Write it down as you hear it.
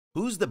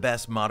Who's the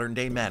best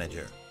modern-day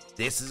manager?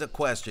 This is a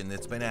question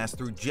that's been asked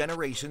through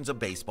generations of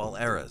baseball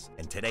eras,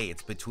 and today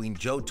it's between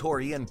Joe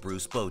Torre and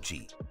Bruce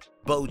Bochy.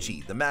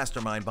 Bochy, the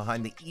mastermind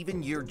behind the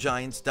even-year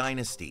Giants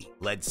dynasty,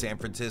 led San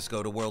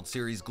Francisco to World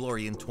Series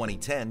glory in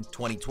 2010,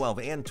 2012,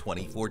 and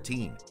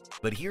 2014.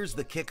 But here's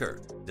the kicker.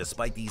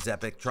 Despite these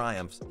epic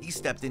triumphs, he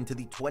stepped into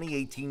the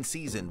 2018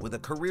 season with a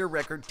career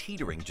record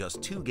teetering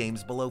just 2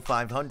 games below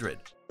 500.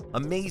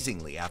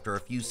 Amazingly, after a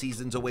few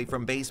seasons away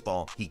from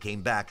baseball, he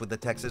came back with the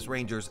Texas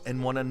Rangers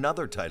and won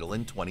another title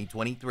in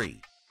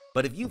 2023.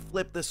 But if you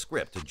flip the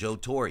script to Joe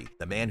Torre,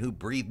 the man who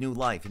breathed new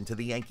life into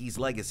the Yankees'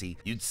 legacy,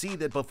 you'd see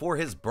that before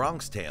his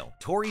Bronx tale,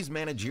 Torre's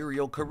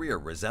managerial career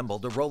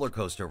resembled a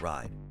rollercoaster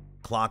ride.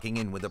 Clocking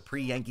in with a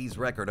pre-Yankees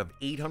record of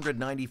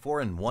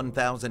 894 and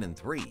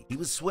 1,003, he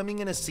was swimming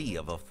in a sea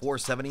of a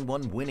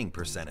 .471 winning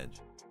percentage.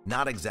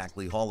 Not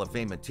exactly Hall of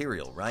Fame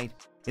material, right?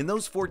 In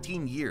those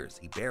 14 years,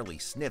 he barely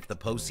sniffed the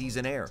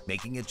postseason air,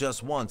 making it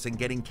just once and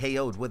getting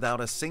KO'd without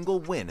a single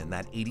win in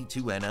that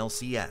 '82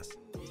 NLCS.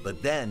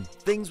 But then,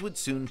 things would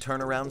soon turn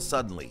around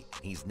suddenly.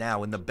 He's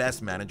now in the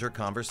best manager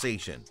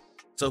conversation.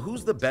 So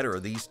who's the better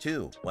of these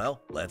two?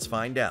 Well, let's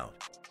find out.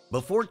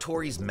 Before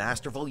Torre's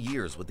masterful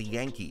years with the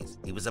Yankees,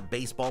 he was a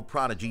baseball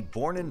prodigy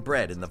born and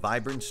bred in the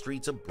vibrant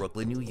streets of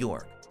Brooklyn, New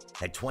York.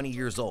 At 20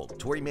 years old,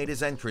 Torre made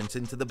his entrance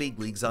into the big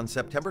leagues on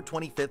September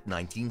 25,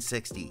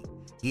 1960.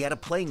 He had a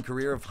playing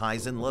career of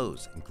highs and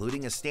lows,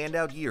 including a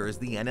standout year as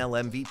the NL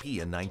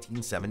MVP in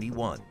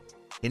 1971.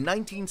 In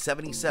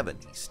 1977,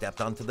 he stepped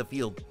onto the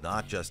field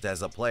not just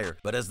as a player,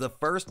 but as the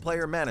first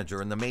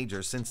player-manager in the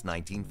majors since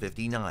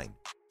 1959.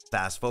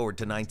 Fast forward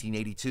to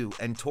 1982,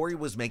 and Torre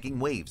was making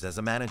waves as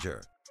a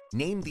manager.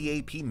 Named the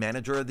AP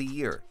Manager of the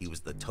Year, he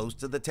was the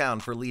toast of the town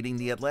for leading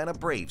the Atlanta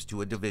Braves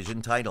to a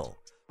division title.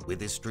 With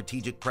his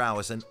strategic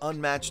prowess and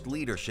unmatched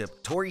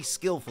leadership, Torre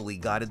skillfully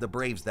guided the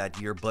Braves that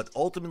year but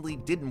ultimately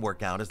didn't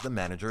work out as the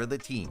manager of the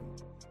team.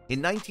 In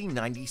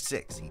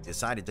 1996, he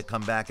decided to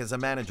come back as a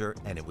manager,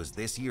 and it was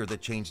this year that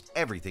changed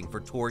everything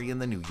for Torre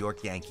and the New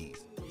York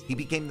Yankees. He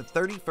became the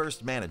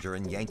 31st manager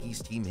in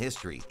Yankees team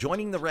history,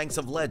 joining the ranks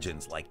of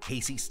legends like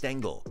Casey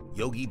Stengel,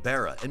 Yogi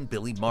Berra, and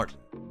Billy Martin.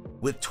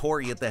 With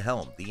Torre at the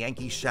helm, the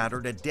Yankees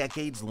shattered a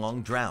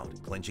decades-long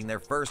drought, clinching their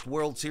first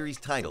World Series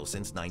title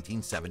since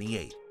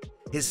 1978.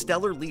 His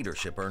stellar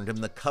leadership earned him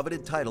the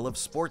coveted title of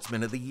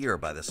Sportsman of the Year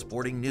by the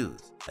Sporting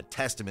News, a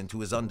testament to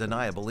his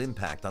undeniable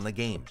impact on the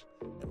game.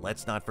 And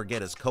let's not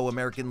forget his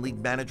Co-American League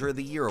Manager of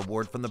the Year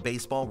award from the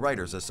Baseball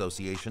Writers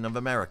Association of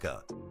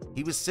America.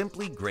 He was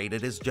simply great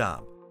at his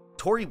job.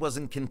 Torre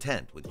wasn't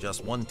content with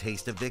just one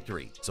taste of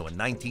victory, so in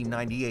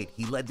 1998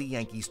 he led the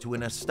Yankees to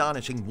an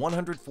astonishing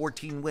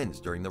 114 wins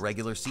during the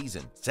regular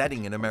season,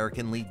 setting an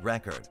American League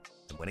record.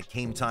 And when it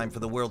came time for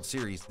the World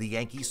Series, the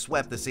Yankees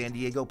swept the San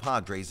Diego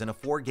Padres in a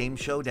 4-game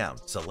showdown,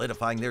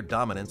 solidifying their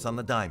dominance on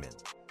the diamond.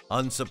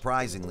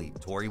 Unsurprisingly,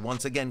 Torre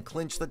once again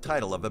clinched the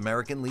title of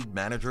American League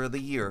Manager of the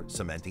Year,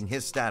 cementing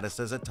his status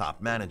as a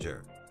top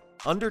manager.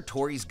 Under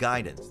Torre's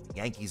guidance, the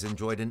Yankees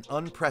enjoyed an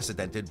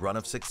unprecedented run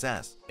of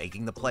success,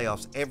 making the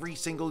playoffs every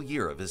single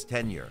year of his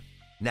tenure.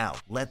 Now,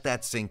 let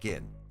that sink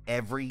in.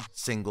 Every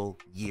single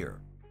year.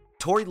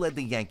 Torre led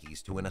the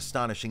Yankees to an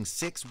astonishing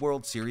 6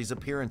 World Series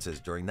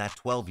appearances during that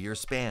 12-year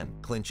span,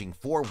 clinching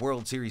 4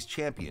 World Series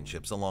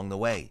championships along the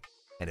way.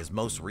 And his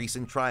most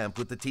recent triumph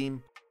with the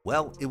team?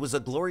 Well, it was a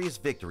glorious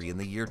victory in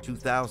the year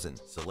 2000,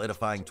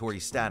 solidifying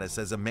Torre's status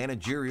as a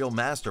managerial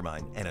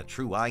mastermind and a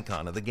true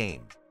icon of the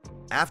game.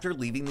 After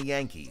leaving the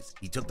Yankees,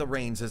 he took the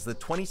reins as the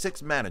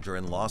 26th manager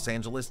in Los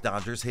Angeles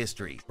Dodgers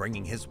history,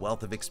 bringing his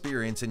wealth of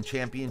experience and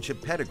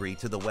championship pedigree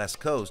to the West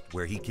Coast,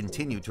 where he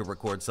continued to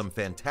record some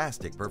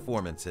fantastic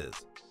performances.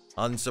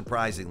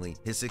 Unsurprisingly,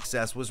 his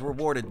success was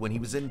rewarded when he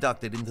was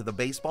inducted into the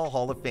Baseball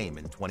Hall of Fame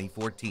in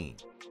 2014.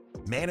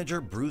 Manager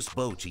Bruce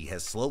Bochy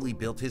has slowly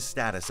built his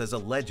status as a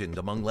legend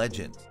among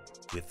legends.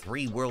 With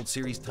 3 World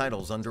Series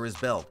titles under his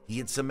belt, he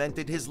had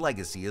cemented his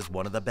legacy as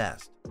one of the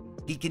best.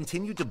 He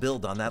continued to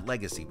build on that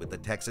legacy with the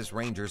Texas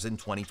Rangers in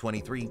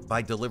 2023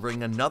 by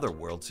delivering another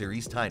World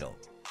Series title.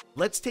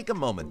 Let's take a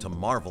moment to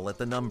marvel at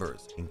the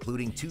numbers,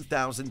 including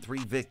 2,003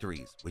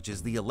 victories, which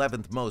is the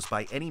 11th most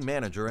by any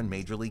manager in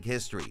Major League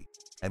history.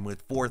 And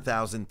with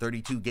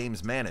 4,032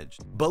 games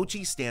managed,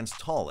 Bochy stands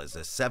tall as the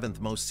 7th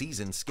most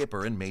seasoned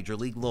skipper in Major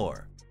League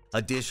lore.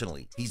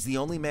 Additionally, he's the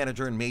only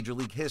manager in Major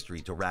League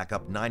history to rack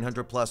up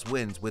 900-plus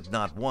wins with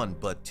not one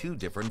but 2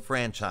 different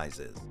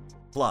franchises.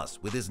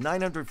 Plus, with his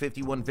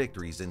 951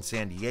 victories in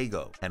San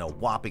Diego and a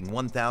whopping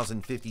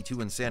 1,052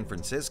 in San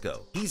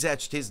Francisco, he's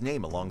etched his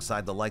name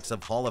alongside the likes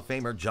of Hall of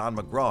Famer John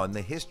McGraw in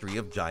the history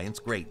of Giants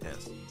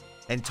greatness.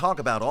 And talk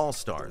about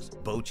all-stars,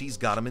 Bochy's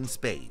got them in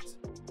spades.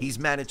 He's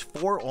managed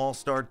 4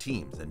 all-star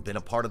teams and been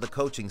a part of the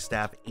coaching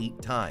staff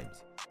 8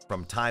 times.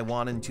 From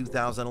Taiwan in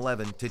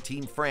 2011 to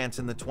Team France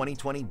in the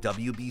 2020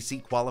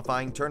 WBC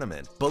qualifying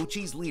tournament,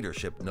 Bochy's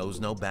leadership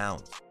knows no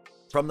bounds.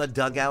 From the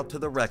dugout to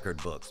the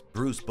record books,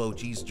 Bruce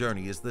Bochy's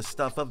journey is the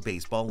stuff of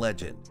baseball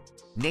legend.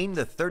 Named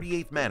the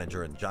 38th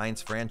manager in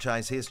Giants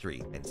franchise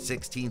history and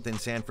 16th in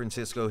San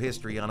Francisco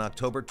history on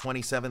October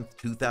 27,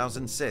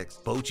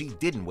 2006, Bochy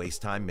didn't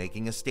waste time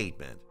making a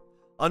statement.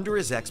 Under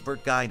his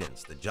expert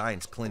guidance, the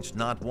Giants clinched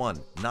not one,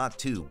 not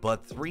two,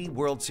 but 3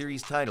 World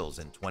Series titles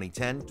in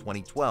 2010,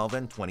 2012,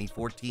 and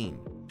 2014.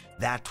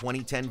 That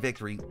 2010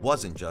 victory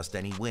wasn't just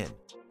any win.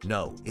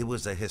 No, it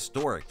was a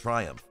historic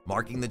triumph,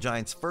 marking the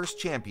Giants' first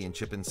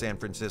championship in San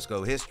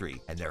Francisco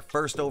history and their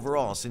first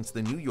overall since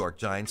the New York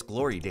Giants'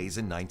 glory days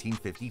in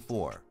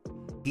 1954.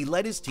 He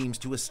led his teams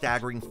to a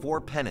staggering 4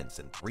 pennants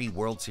and 3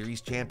 World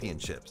Series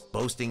championships,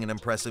 boasting an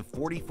impressive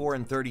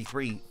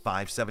 44-33,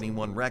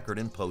 .571 record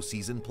in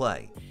postseason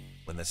play.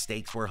 When the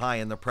stakes were high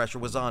and the pressure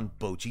was on,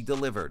 Bochy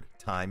delivered,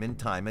 time and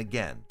time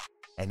again.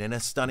 And in a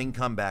stunning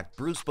comeback,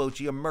 Bruce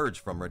Bochy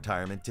emerged from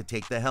retirement to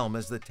take the helm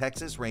as the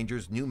Texas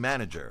Rangers' new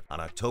manager on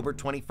October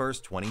 21,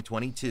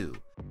 2022.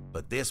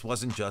 But this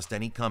wasn't just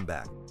any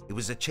comeback. It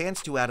was a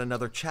chance to add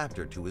another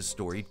chapter to his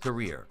storied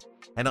career.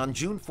 And on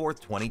June 4,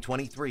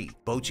 2023,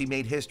 Bochy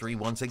made history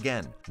once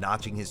again,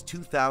 notching his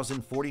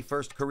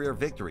 2041st career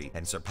victory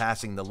and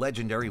surpassing the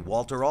legendary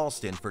Walter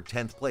Alston for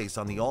 10th place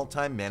on the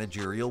all-time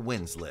managerial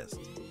wins list.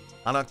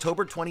 On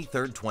October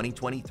 23,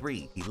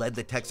 2023, he led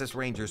the Texas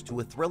Rangers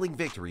to a thrilling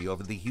victory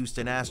over the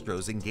Houston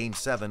Astros in Game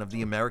 7 of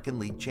the American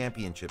League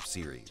Championship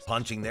Series,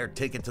 punching their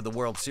ticket to the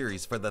World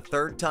Series for the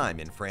 3rd time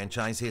in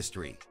franchise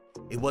history.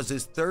 It was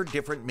his 3rd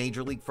different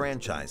Major League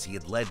franchise he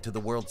had led to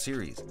the World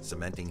Series,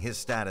 cementing his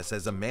status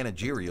as a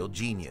managerial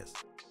genius.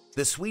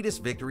 The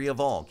sweetest victory of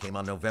all came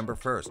on November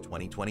 1,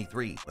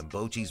 2023, when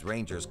Bochy's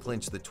Rangers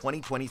clinched the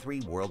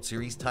 2023 World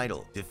Series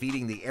title,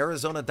 defeating the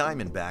Arizona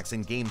Diamondbacks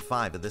in Game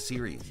 5 of the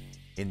series.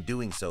 In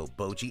doing so,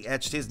 Bochy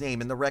etched his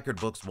name in the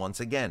record books once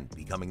again,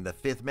 becoming the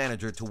 5th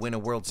manager to win a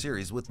World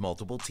Series with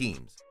multiple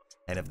teams.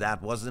 And if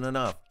that wasn't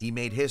enough, he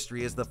made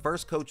history as the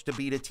first coach to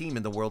beat a team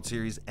in the World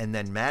Series and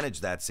then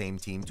manage that same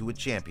team to a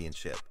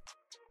championship.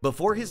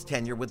 Before his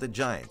tenure with the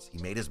Giants, he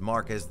made his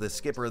mark as the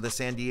skipper of the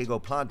San Diego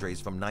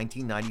Padres from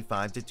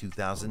 1995 to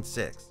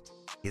 2006.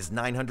 His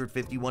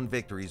 951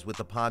 victories with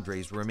the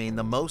Padres remain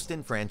the most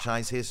in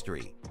franchise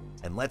history.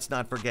 And let's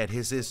not forget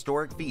his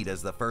historic feat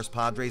as the first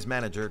Padres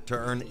manager to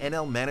earn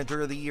NL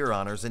Manager of the Year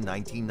honors in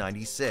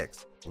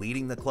 1996,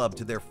 leading the club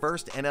to their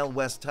first NL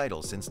West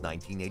title since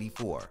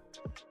 1984.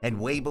 And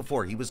way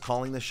before he was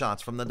calling the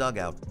shots from the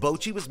dugout,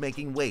 Bochy was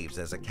making waves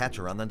as a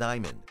catcher on the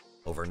diamond.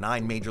 Over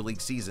 9 Major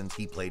League seasons,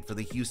 he played for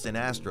the Houston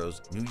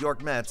Astros, New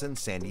York Mets, and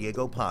San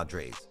Diego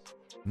Padres.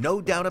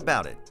 No doubt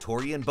about it,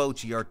 Torre and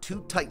Bochy are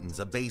 2 titans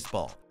of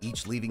baseball,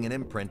 each leaving an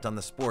imprint on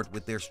the sport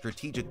with their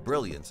strategic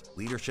brilliance,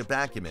 leadership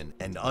acumen,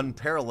 and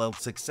unparalleled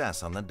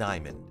success on the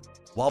diamond.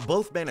 While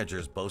both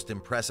managers boast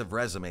impressive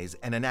resumes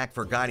and a knack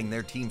for guiding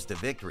their teams to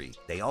victory,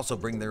 they also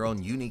bring their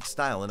own unique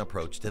style and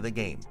approach to the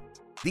game.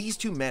 These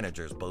 2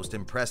 managers boast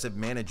impressive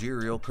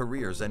managerial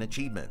careers and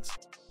achievements.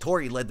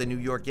 Torre led the New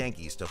York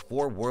Yankees to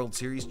 4 World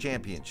Series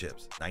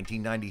championships,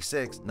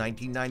 1996,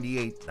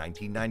 1998,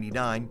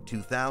 1999,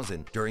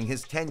 2000, during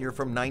his tenure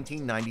from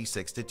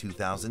 1996 to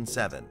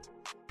 2007.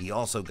 He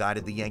also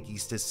guided the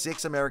Yankees to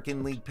 6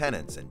 American League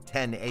pennants and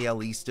 10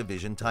 AL East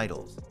Division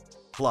titles.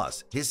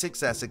 Plus, his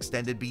success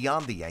extended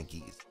beyond the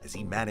Yankees, as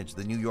he managed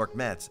the New York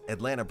Mets,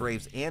 Atlanta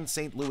Braves, and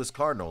St. Louis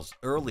Cardinals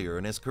earlier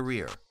in his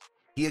career.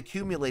 He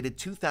accumulated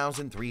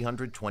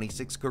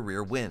 2,326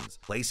 career wins,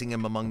 placing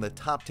him among the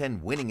top 10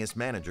 winningest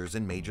managers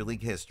in Major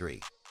League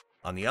history.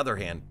 On the other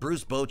hand,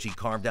 Bruce Bochy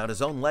carved out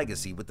his own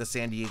legacy with the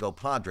San Diego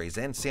Padres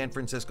and San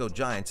Francisco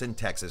Giants and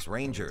Texas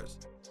Rangers.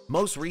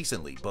 Most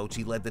recently,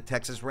 Bochy led the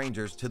Texas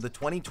Rangers to the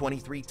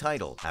 2023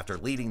 title after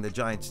leading the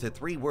Giants to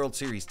 3 World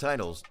Series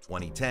titles,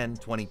 2010,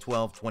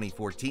 2012,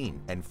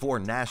 2014, and 4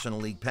 National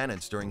League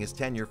pennants during his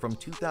tenure from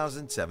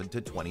 2007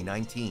 to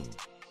 2019.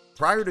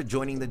 Prior to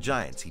joining the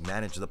Giants, he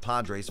managed the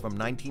Padres from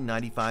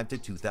 1995 to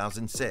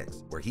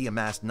 2006, where he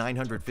amassed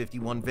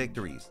 951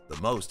 victories, the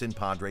most in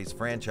Padres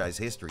franchise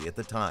history at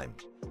the time.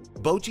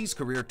 Bochy's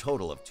career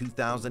total of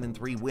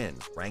 2,003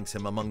 wins ranks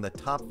him among the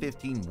top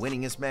 15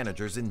 winningest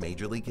managers in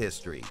Major League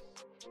history.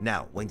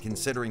 Now, when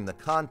considering the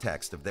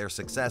context of their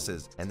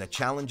successes and the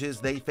challenges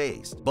they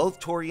faced,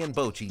 both Torre and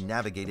Bochy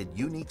navigated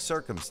unique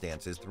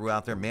circumstances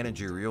throughout their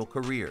managerial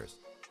careers.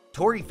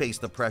 Torre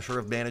faced the pressure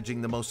of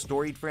managing the most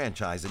storied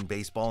franchise in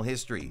baseball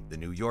history, the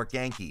New York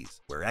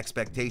Yankees, where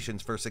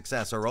expectations for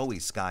success are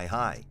always sky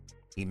high.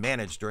 He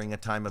managed during a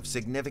time of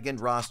significant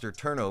roster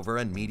turnover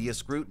and media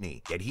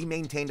scrutiny, yet he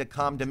maintained a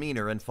calm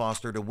demeanor and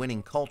fostered a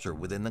winning culture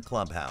within the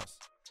clubhouse.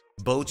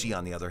 Bochy,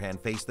 on the other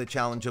hand, faced the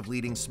challenge of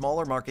leading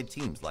smaller market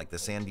teams like the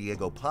San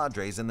Diego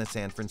Padres and the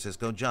San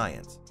Francisco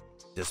Giants.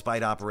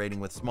 Despite operating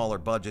with smaller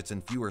budgets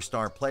and fewer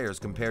star players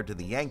compared to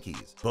the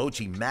Yankees,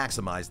 Bochy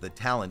maximized the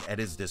talent at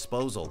his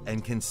disposal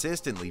and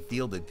consistently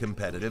fielded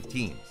competitive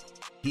teams.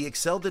 He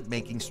excelled at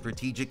making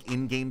strategic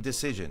in-game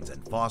decisions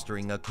and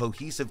fostering a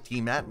cohesive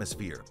team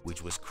atmosphere,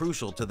 which was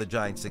crucial to the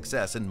Giants'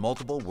 success in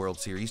multiple World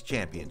Series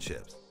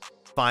championships.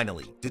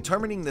 Finally,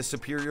 determining the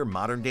superior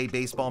modern-day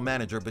baseball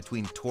manager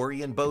between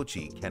Torre and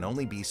Bochy can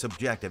only be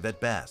subjective at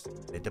best.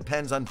 It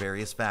depends on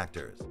various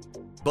factors.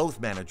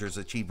 Both managers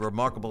achieved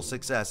remarkable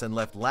success and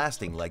left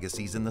lasting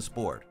legacies in the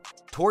sport.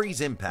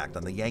 Torre's impact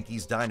on the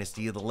Yankees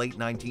dynasty of the late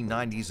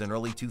 1990s and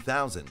early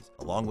 2000s,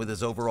 along with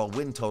his overall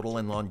win total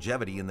and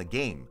longevity in the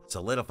game,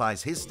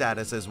 solidifies his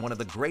status as one of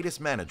the greatest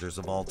managers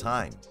of all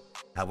time.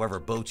 However,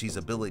 Bochy's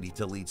ability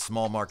to lead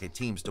small market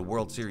teams to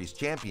World Series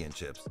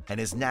championships and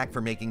his knack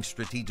for making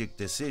strategic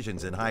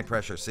decisions in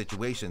high-pressure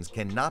situations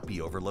cannot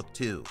be overlooked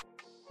too.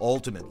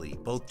 Ultimately,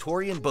 both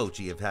Torre and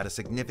Bochy have had a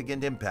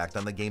significant impact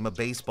on the game of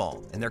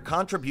baseball, and their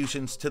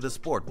contributions to the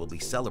sport will be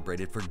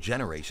celebrated for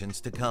generations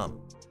to come.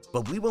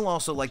 But we will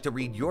also like to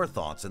read your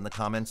thoughts in the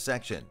comments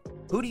section.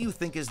 Who do you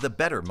think is the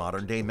better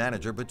modern-day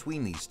manager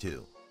between these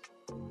two?